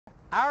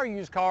Our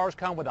used cars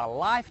come with a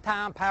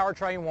lifetime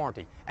powertrain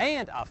warranty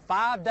and a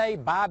 5-day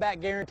buyback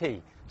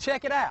guarantee.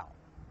 Check it out.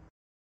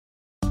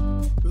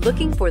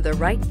 Looking for the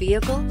right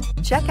vehicle?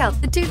 Check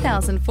out the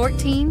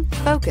 2014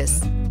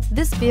 Focus.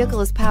 This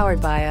vehicle is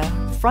powered by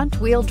a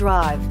front-wheel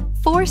drive,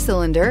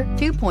 4-cylinder,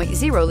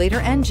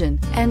 2.0-liter engine,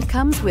 and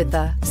comes with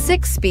a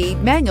 6-speed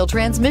manual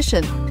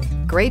transmission.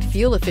 Great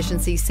fuel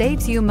efficiency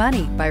saves you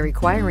money by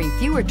requiring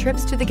fewer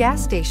trips to the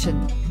gas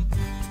station.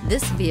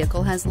 This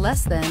vehicle has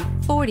less than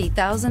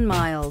 40,000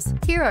 miles.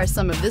 Here are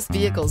some of this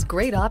vehicle's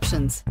great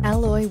options: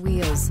 alloy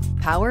wheels,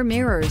 power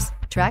mirrors,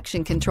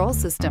 traction control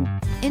system,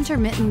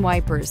 intermittent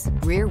wipers,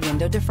 rear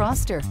window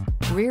defroster,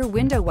 rear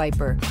window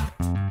wiper.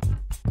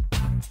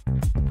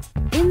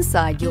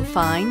 Inside you'll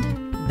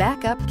find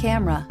backup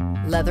camera,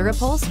 leather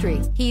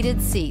upholstery, heated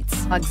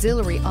seats,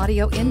 auxiliary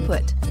audio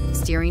input,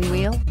 steering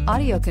wheel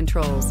audio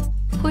controls,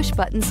 push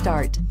button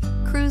start,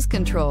 cruise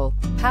control,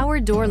 power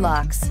door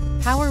locks,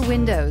 power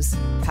windows,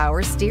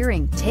 power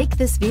steering. Take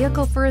this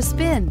vehicle for a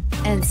spin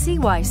and see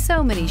why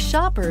so many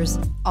shoppers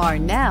are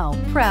now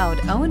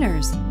proud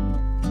owners.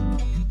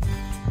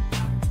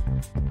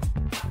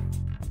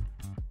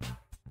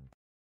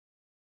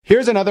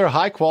 Here's another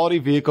high-quality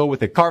vehicle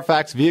with a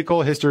Carfax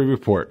Vehicle History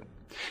Report.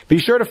 Be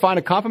sure to find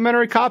a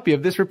complimentary copy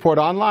of this report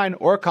online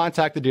or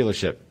contact the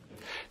dealership.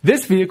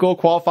 This vehicle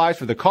qualifies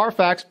for the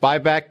Carfax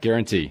Buyback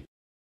Guarantee.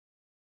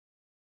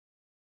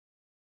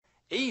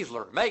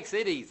 Easler makes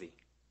it easy.